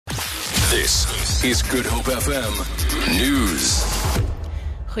This is Good Hope FM News.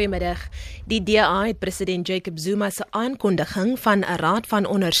 Goeiemiddag. Die DA het president Jacob Zuma se aankondiging van 'n raad van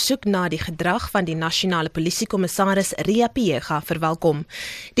ondersoek na die gedrag van die Nasionale Polisiekommissaris Riah Phiyega verwelkom.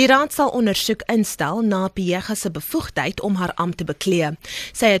 Die raad sal ondersoek instel na Phiyega se bevoegdheid om haar ampt te beklee.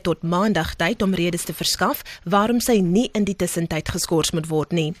 Sy het tot maandag tyd om redes te verskaf waarom sy nie in die tussentyd geskort moet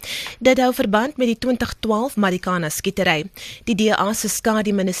word nie. Dit hou verband met die 2012 Marikana skietery. Die DA se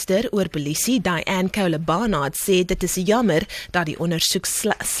skademinister oor polisie, Diane Barnard, sê dit is jammer dat die ondersoek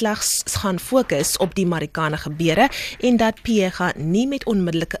slegs gaan fokus op die Marikana gebeure en dat Phiyega nie met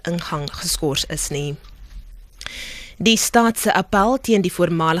onmiddellike ingang geskort is nie. Die staat se appel teen die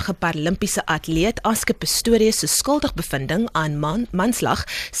voormalige Paralimpiese atleet Aske Pistorius se skuldigbevinding aan manslag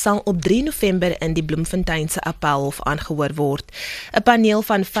sal op 3 November in die Bloemfontein se appelhof aangehoor word. 'n Paneel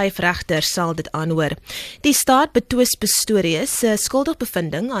van 5 regters sal dit aanhoor. Die staat betwis Pistorius se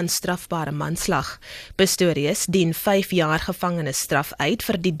skuldigbevinding aan strafbare manslag. Pistorius dien 5 jaar gevangenisstraf uit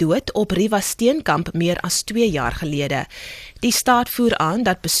vir die dood op Riva Steenkamp meer as 2 jaar gelede. Die staat voer aan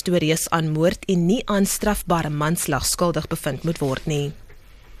dat Pistorius aan moord en nie aan strafbare manslag skuldig bevind moet word nie.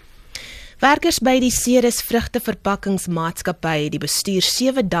 Werkers by die Ceres vrugteverpakkingsmaatskappy het die bestuur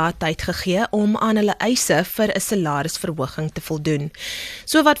 7 dae tyd gegee om aan hulle eise vir 'n salarisverhoging te voldoen.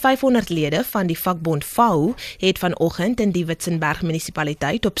 Sowat 500 lede van die vakbond VAU het vanoggend in die Witzenberg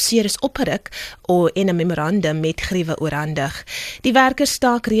munisipaliteit op Ceres opgeruk en 'n memorandum met griewe oorhandig. Die werkers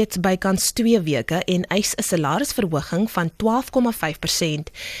staak reeds bykans 2 weke en eis 'n salarisverhoging van 12,5%.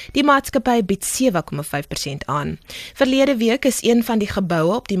 Die maatskappy bied 7,5% aan. Verlede week is een van die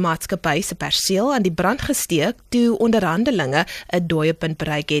geboue op die maatskappy se perseel aan die brand gesteek toe onderhandelinge 'n dooiepunt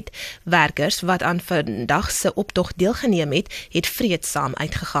bereik het. Werkers wat aan vandag se optog deelgeneem het vreedsaam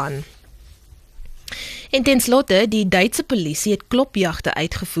uitgegaan. En ten slotte, die Duitse polisie het klopjagte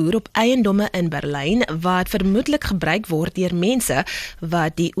uitgevoer op eiendomme in Berlyn wat vermoedelik gebruik word deur mense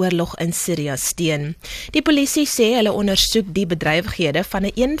wat die oorlog in Syrië steun. Die polisie sê hulle ondersoek die bedrywighede van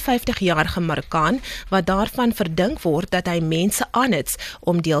 'n 51-jarige Marokkaan wat daarvan verdink word dat hy mense aanhits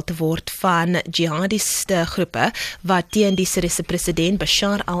om deel te word van jihadiste groepe wat teen die Syriese president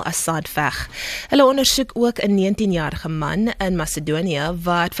Bashar al-Assad veg. Hulle ondersoek ook 'n 19-jarige man in Macedonië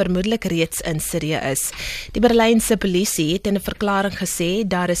wat vermoedelik reeds in Syrië is. Die Berlynse polisie het in 'n verklaring gesê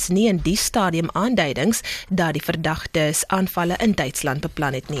daar is nie in die stadium aanduidings dat die verdagtes aanvalle in Duitsland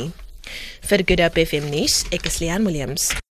beplan het nie. Vir Good Hope FM nuus, ek is Lian Williams.